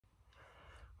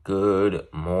Good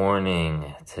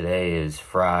morning. Today is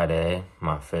Friday,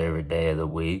 my favorite day of the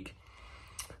week.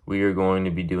 We are going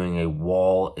to be doing a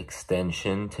wall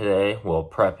extension today. Well,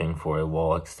 prepping for a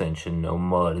wall extension. No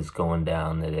mud is going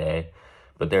down today.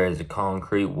 But there is a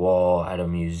concrete wall at a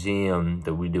museum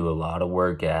that we do a lot of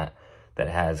work at that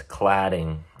has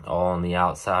cladding all on the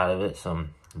outside of it,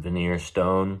 some veneer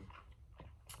stone.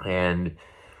 And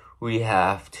we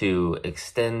have to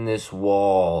extend this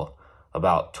wall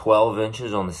about 12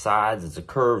 inches on the sides. It's a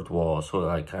curved wall, so it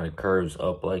like kind of curves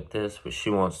up like this, but she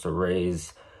wants to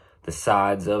raise the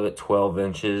sides of it 12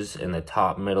 inches and the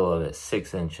top middle of it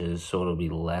 6 inches, so it'll be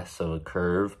less of a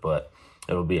curve, but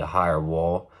it'll be a higher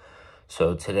wall.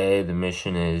 So today the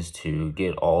mission is to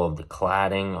get all of the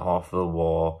cladding off the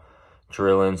wall,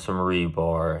 drill in some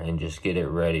rebar, and just get it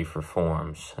ready for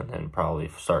forms, and then probably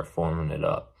start forming it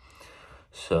up.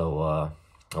 So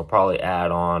I'll probably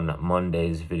add on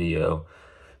Monday's video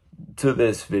to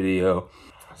this video,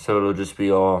 so it'll just be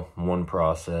all one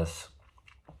process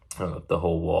of the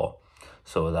whole wall.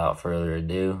 So without further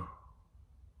ado,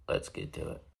 let's get to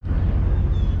it.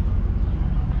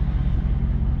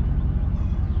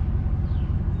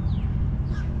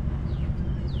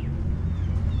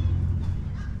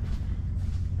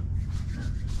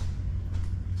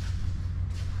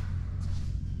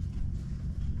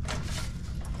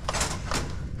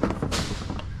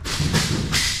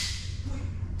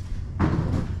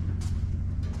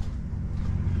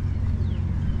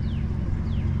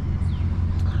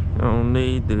 Don't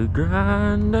need the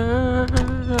grinder.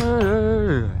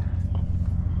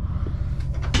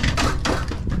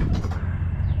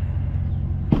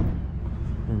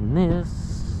 And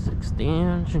this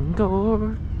extension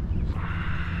cord.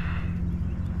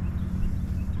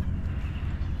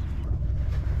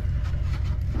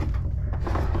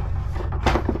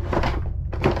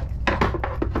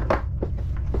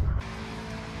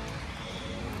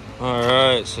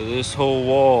 Alright, so this whole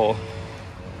wall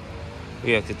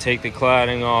we have to take the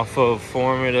cladding off of,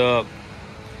 form it up,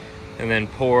 and then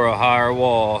pour a higher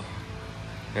wall,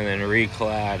 and then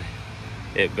reclad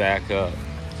it back up.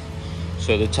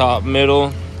 So the top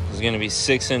middle is going to be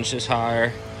 6 inches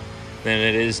higher than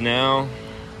it is now,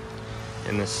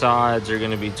 and the sides are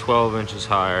going to be 12 inches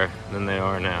higher than they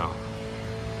are now.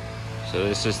 So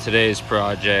this is today's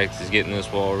project, is getting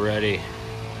this wall ready.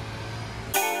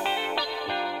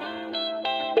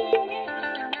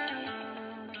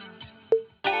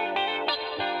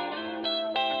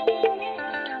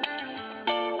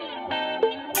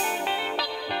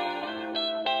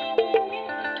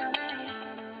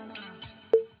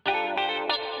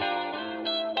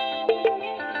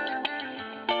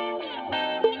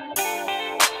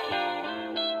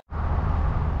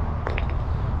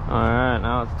 Alright,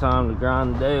 now it's time to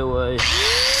grind the day away.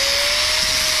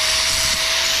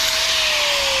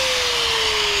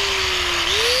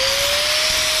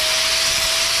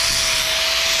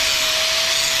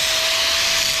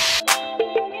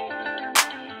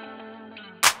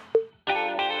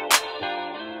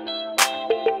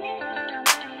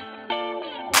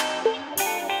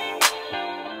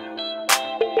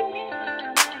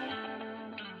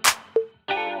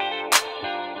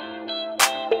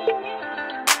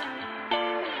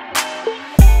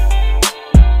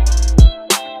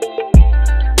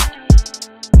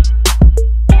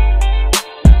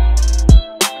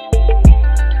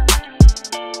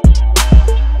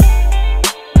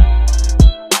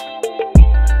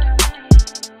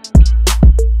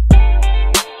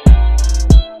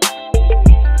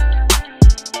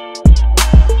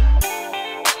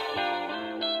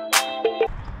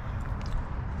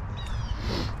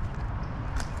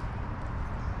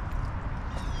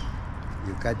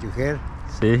 You cut your hair?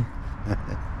 See?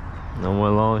 No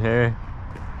more long hair.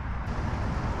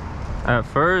 At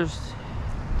first,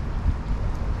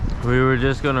 we were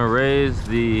just gonna raise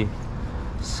the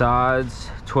sides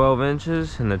 12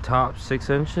 inches and the top 6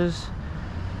 inches.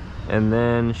 And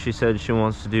then she said she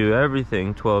wants to do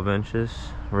everything 12 inches,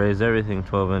 raise everything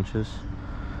 12 inches.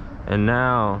 And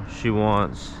now she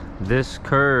wants this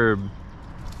curb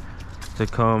to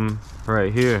come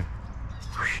right here.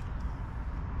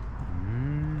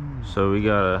 So we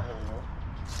gotta,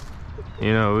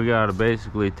 we gotta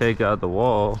basically take out the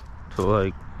wall to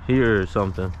like here or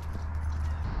something.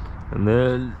 And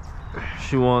then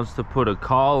she wants to put a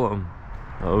column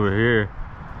over here.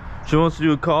 She wants to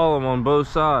do a column on both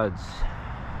sides.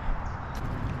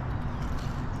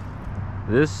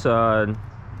 This side,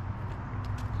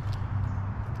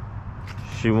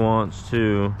 she wants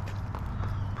to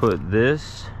put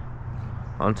this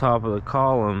on top of the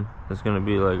column. It's gonna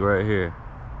be like right here.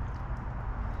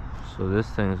 So this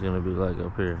thing's gonna be like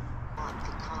up here.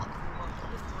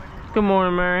 Good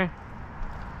morning, Mary. How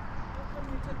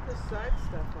come you took this side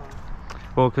stuff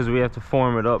off? Well, because we have to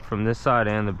form it up from this side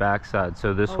and the back side.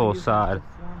 So this whole side,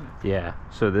 yeah.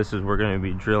 So this is, we're going to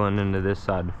be drilling into this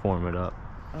side to form it up.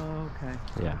 Oh, okay.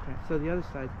 Yeah. Okay. So the other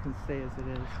side can stay as it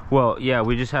is. Well, yeah,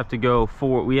 we just have to go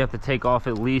we have to take off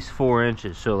at least 4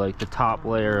 inches. So like the top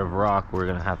layer of rock, we're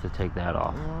going to have to take that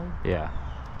off. Yeah.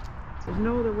 There's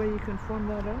no other way you can form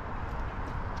that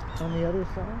up on the other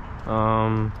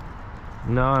side?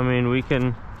 No, I mean, we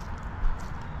can,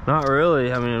 not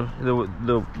really. I mean,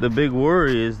 the big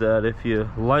worry is that if you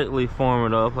lightly form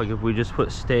it up, like if we just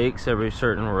put stakes every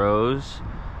certain rows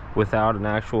without an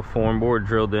actual form board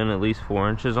drilled in at least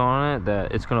 4 inches on it,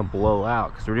 that it's going to blow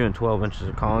out, because we're doing 12 inches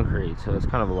of concrete, so it's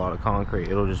kind of a lot of concrete.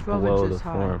 It'll just blow the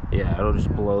form. Yeah, it'll just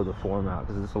blow the form out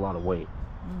because it's a lot of weight.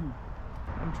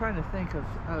 I'm trying to think of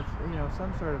you know,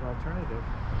 some sort of alternative.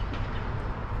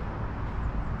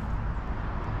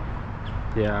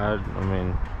 Yeah, I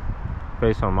mean,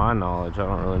 based on my knowledge, I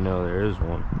don't really know there is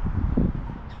one.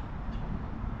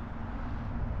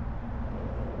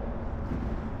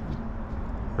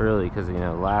 Really, because, you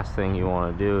know, last thing you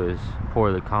want to do is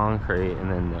pour the concrete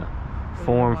and then the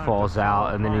form falls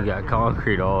out, and then you got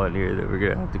concrete all in here that we're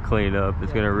going to have to clean up.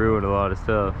 It's going to ruin a lot of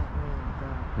stuff.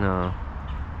 No.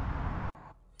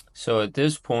 So at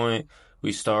this point,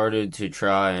 we started to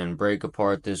try and break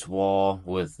apart this wall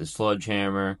with the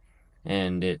sledgehammer,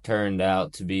 and it turned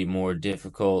out to be more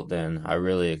difficult than I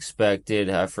really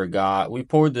expected. I forgot. We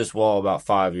poured this wall about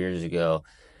 5 years ago,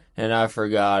 and I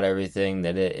forgot everything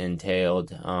that it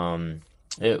entailed.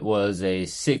 It was a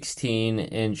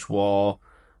 16-inch wall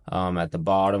at the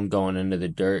bottom going into the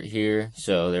dirt here,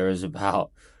 so there was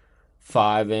about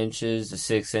 5 inches to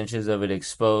 6 inches of it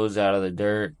exposed out of the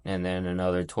dirt, and then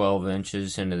another 12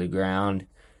 inches into the ground.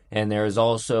 And there was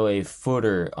also a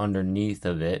footer underneath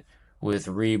of it with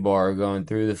rebar going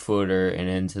through the footer and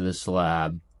into the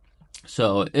slab.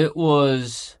 So it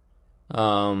was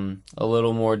a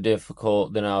little more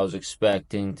difficult than I was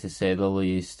expecting, to say the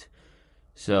least.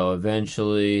 So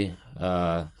eventually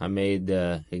I made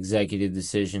the executive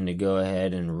decision to go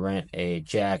ahead and rent a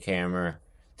jackhammer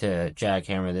to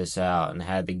jackhammer this out, and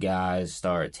had the guys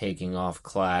start taking off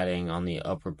cladding on the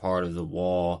upper part of the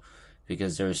wall,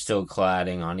 because there was still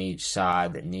cladding on each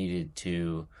side that needed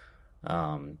to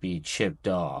be chipped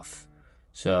off.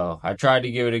 So I tried to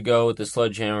give it a go with the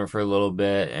sledgehammer for a little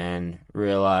bit and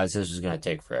realized this was going to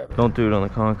take forever. Don't do it on the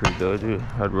concrete though, dude.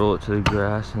 I'd roll it to the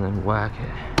grass and then whack it.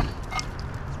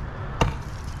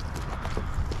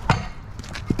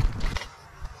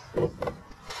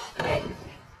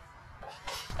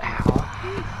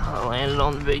 I landed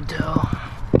on the big toe.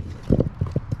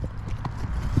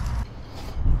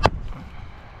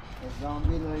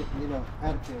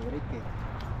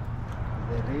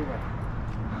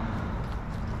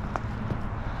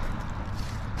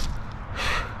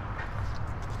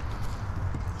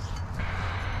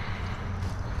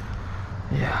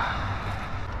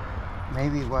 Yeah.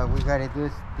 Maybe what we gotta do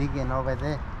is digging over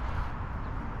there.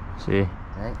 See?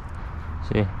 Right?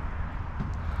 See?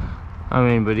 I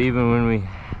mean, but even when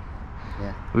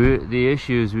the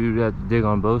issue is we would have to dig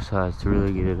on both sides to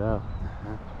really get it out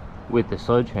with the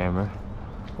sledgehammer,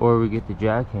 or we get the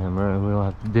jackhammer and we don't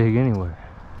have to dig anywhere.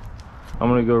 I'm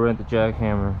gonna go rent the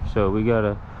jackhammer, so we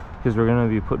gotta, because we're gonna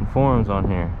be putting forms on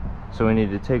here, so we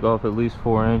need to take off at least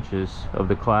 4 inches of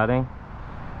the cladding,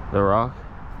 the rock,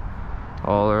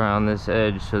 all around this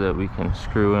edge so that we can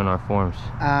screw in our forms.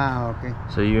 Ah, okay.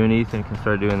 So you and Ethan can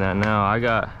start doing that now.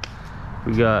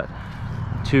 We got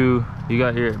two. You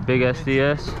got your big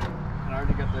SDS? I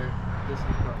already got this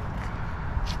hooked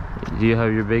up. Do you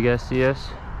have your big SDS?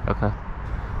 Okay.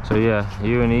 So yeah,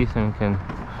 you and Ethan can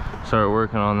start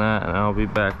working on that, and I'll be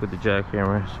back with the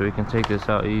jackhammer so we can take this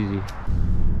out easy.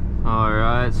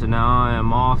 Alright, so now I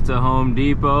am off to Home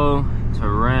Depot to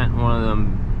rent one of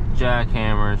them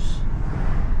jackhammers,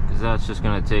 because that's just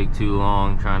going to take too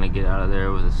long trying to get out of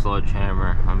there with a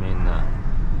sledgehammer. I mean, the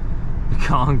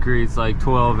concrete's like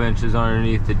 12 inches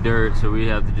underneath the dirt, so we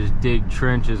have to just dig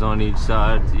trenches on each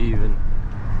side to even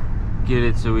get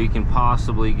it so we can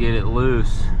possibly get it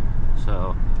loose.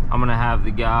 So I'm gonna have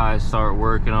the guys start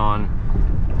working on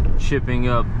chipping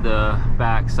up the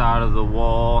back side of the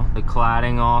wall, the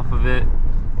cladding off of it,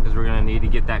 because we're gonna need to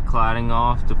get that cladding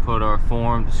off to put our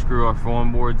form, to screw our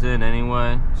form boards in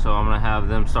anyway. So I'm gonna have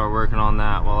them start working on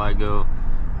that while I go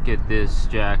get this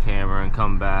jackhammer and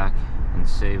come back and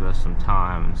save us some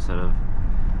time instead of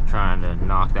trying to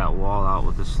knock that wall out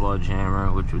with a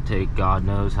sledgehammer, which would take God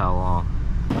knows how long.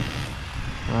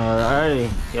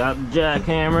 Alrighty, got the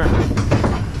jackhammer.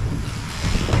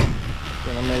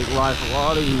 Gonna make life a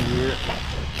lot easier.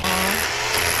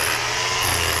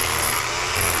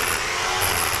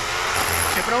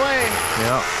 flapping away.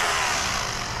 Yep.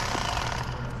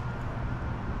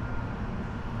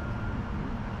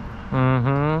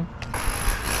 Mm-hmm.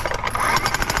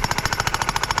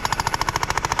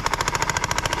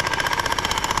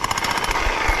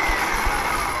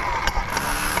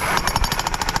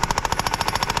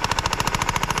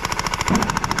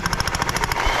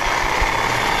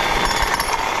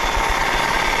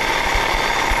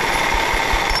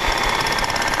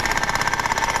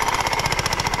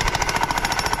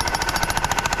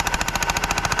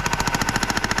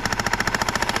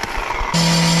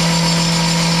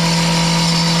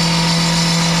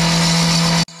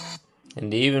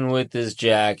 And even with this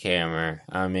jackhammer,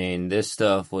 I mean, this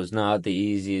stuff was not the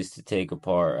easiest to take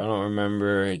apart. I don't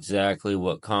remember exactly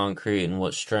what concrete and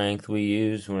what strength we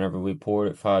used whenever we poured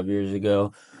it 5 years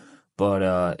ago,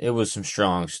 but it was some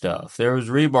strong stuff. There was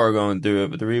rebar going through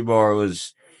it, but the rebar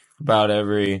was about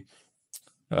every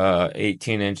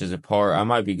 18 inches apart. I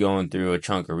might be going through a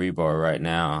chunk of rebar right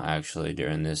now, actually,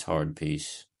 during this hard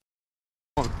piece.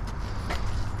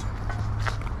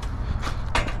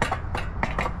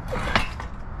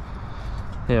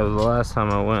 Yeah, the last time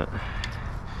I went,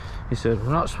 he said,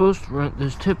 we're not supposed to rent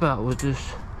this tip out with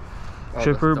this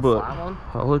chipper, but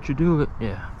I'll let you do it.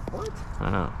 Yeah. What? I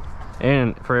know.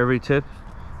 And for every tip,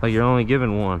 like, you're only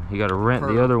given one. You got to rent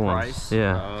the other ones.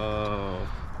 Yeah. Oh.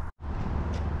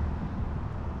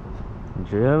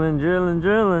 Drilling.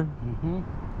 Mm-hmm.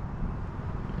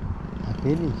 I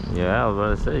finished. Yeah, I was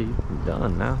about to say, you're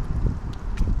done now.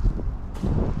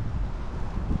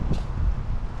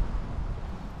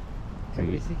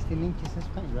 Every 16 inches is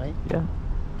fine, right? Yeah.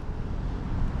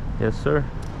 Yes, sir.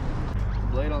 The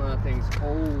blade on that thing's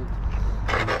old.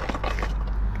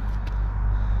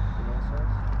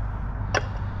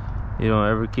 You don't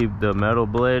ever keep the metal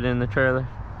blade in the trailer?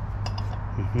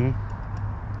 Mm-hmm.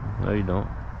 No, you don't.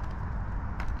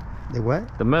 The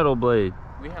what? The metal blade.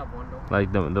 We have one, don't we?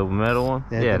 Like the metal one?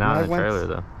 Yeah, Yeah, the not in the black trailer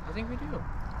ones? I though. think we do.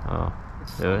 Oh.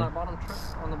 It's Really? on that bottom tray.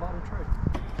 On the bottom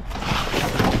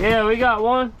tray. Yeah, we got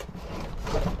one.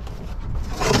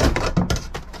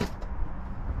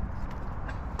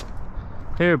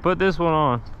 Here, put this one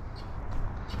on.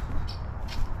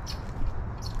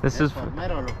 This is for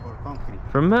metal or for concrete?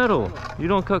 for metal. You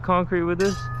don't cut concrete with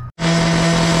this?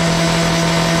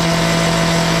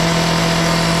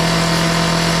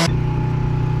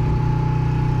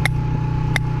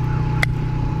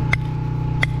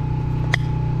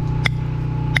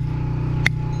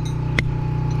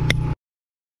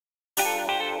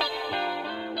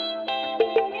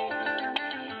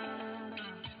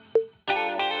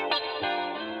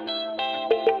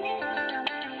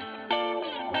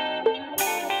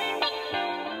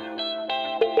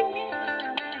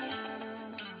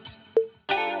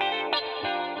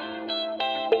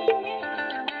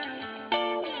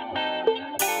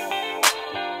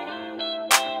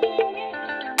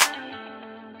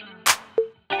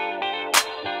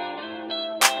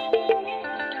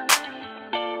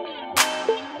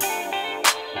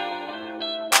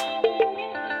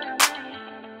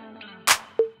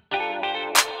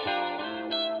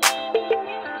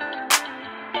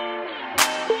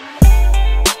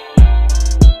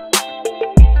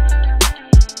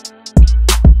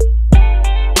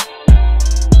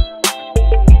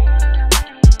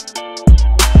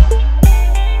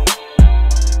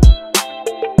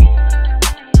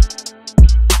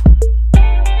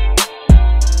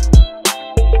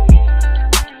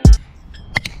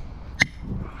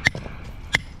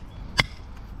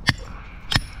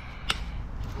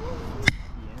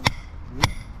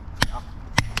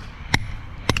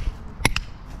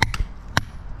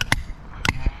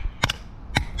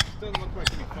 Doesn't look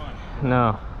like any fun.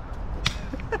 No.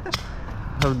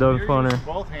 I've done You're funner. using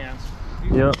both hands.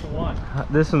 You Yep. used the one.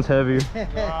 This one's heavier.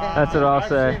 That's what I'll I've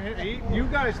say. seen it. You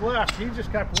guys left. He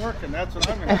just kept working. That's what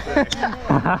I'm going to say.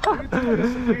 You two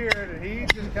disappeared, and he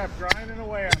just kept grinding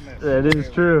away on this. That is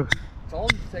true.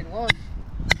 Told him to take lunch.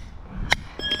 I don't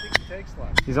think he takes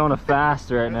lunch. He's on a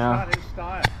fast right That's now. not his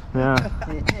style. Yeah.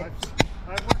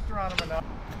 I've worked around him enough.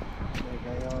 Like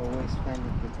I always find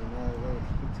it with another way.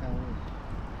 He tell me,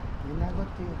 you not go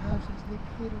to your house and sleep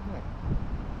here or what?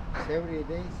 Several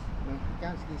days, when he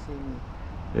comes, he see me.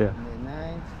 Yeah. In the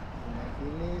night, and he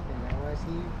leave, and I was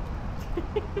here.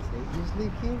 Say, you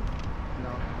sleep here?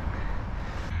 No.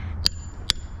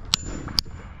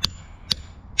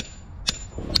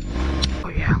 Oh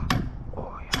yeah.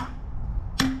 Oh yeah.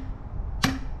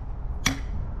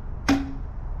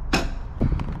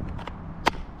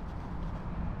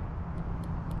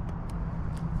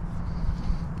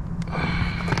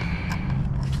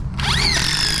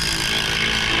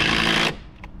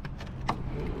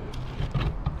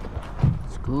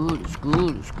 good, it's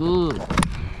good, it's good.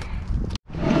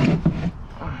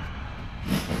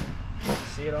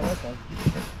 See it on this one.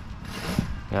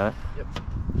 Got it? Yep.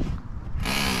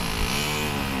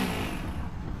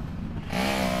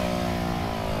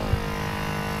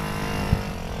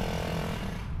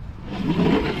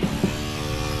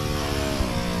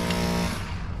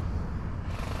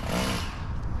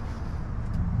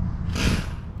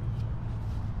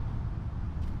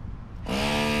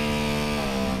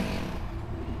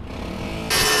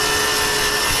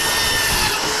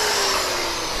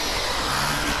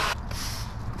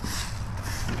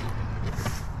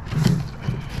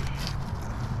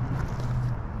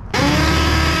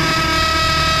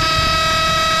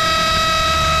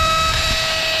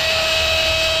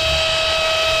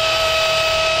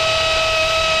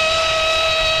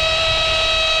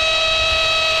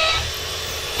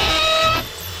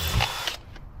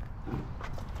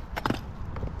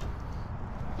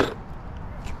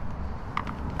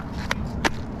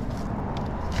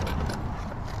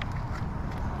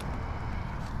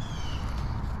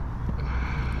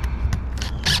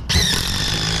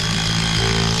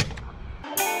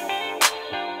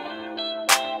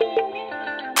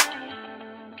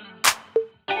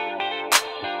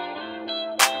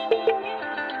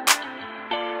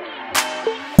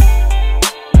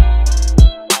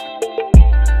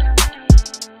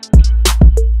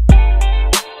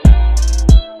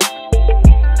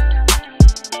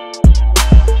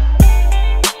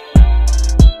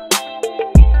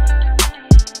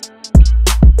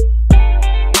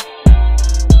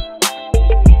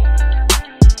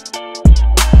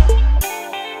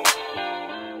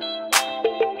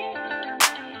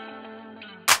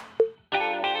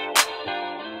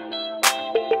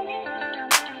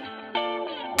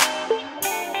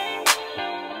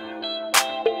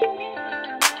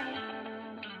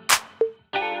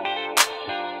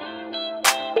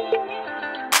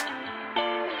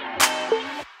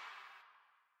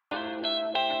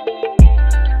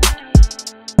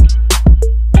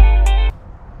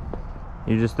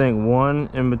 You just think one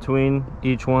in between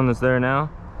each one that's there now.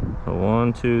 So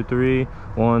 1, 2, 3,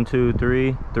 1, 2,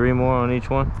 3, 3 more on each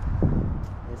one.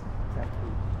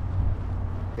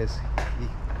 Because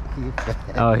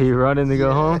Oh, he running to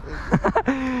go home?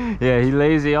 Yeah, he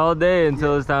lazy all day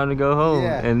until it's time to go home,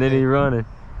 Yeah. and then he running.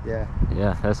 Yeah.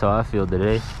 Yeah, that's how I feel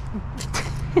today.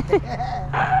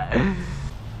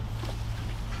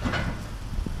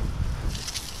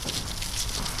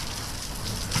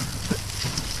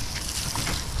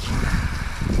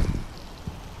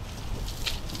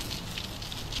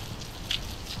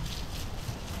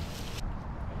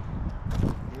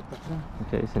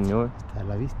 Okay, senor. A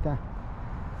la vista.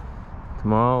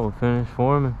 Tomorrow we'll finish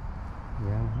forming.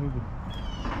 Yeah, maybe.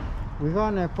 We're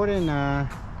gonna put in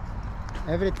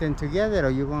everything together, or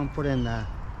you gonna put in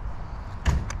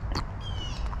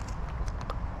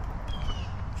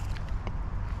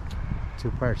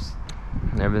 2 parts?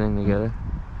 Everything together.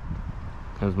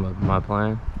 That was my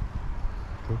plan.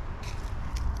 Okay.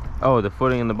 Oh, the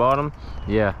footing in the bottom?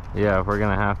 Yeah, we're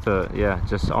gonna have to,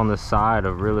 just on the side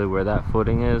of really where that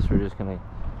footing is, we're just gonna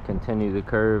continue the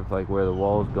curve like where the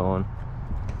wall's going.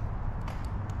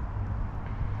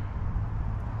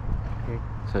 Okay.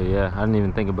 So yeah, I didn't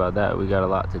even think about that. We got a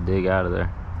lot to dig out of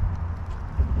there.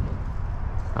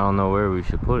 I don't know where we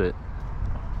should put it.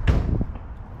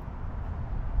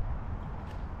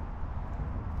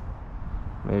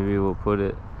 Maybe we'll put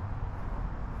it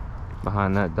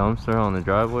behind that dumpster on the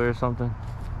driveway or something.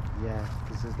 Yeah,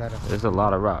 this is that. There's a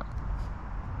lot of rock.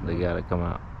 They gotta come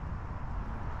out.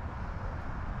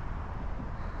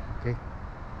 Okay.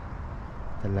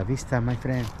 A la vista, my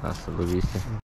friend. Hasta la vista.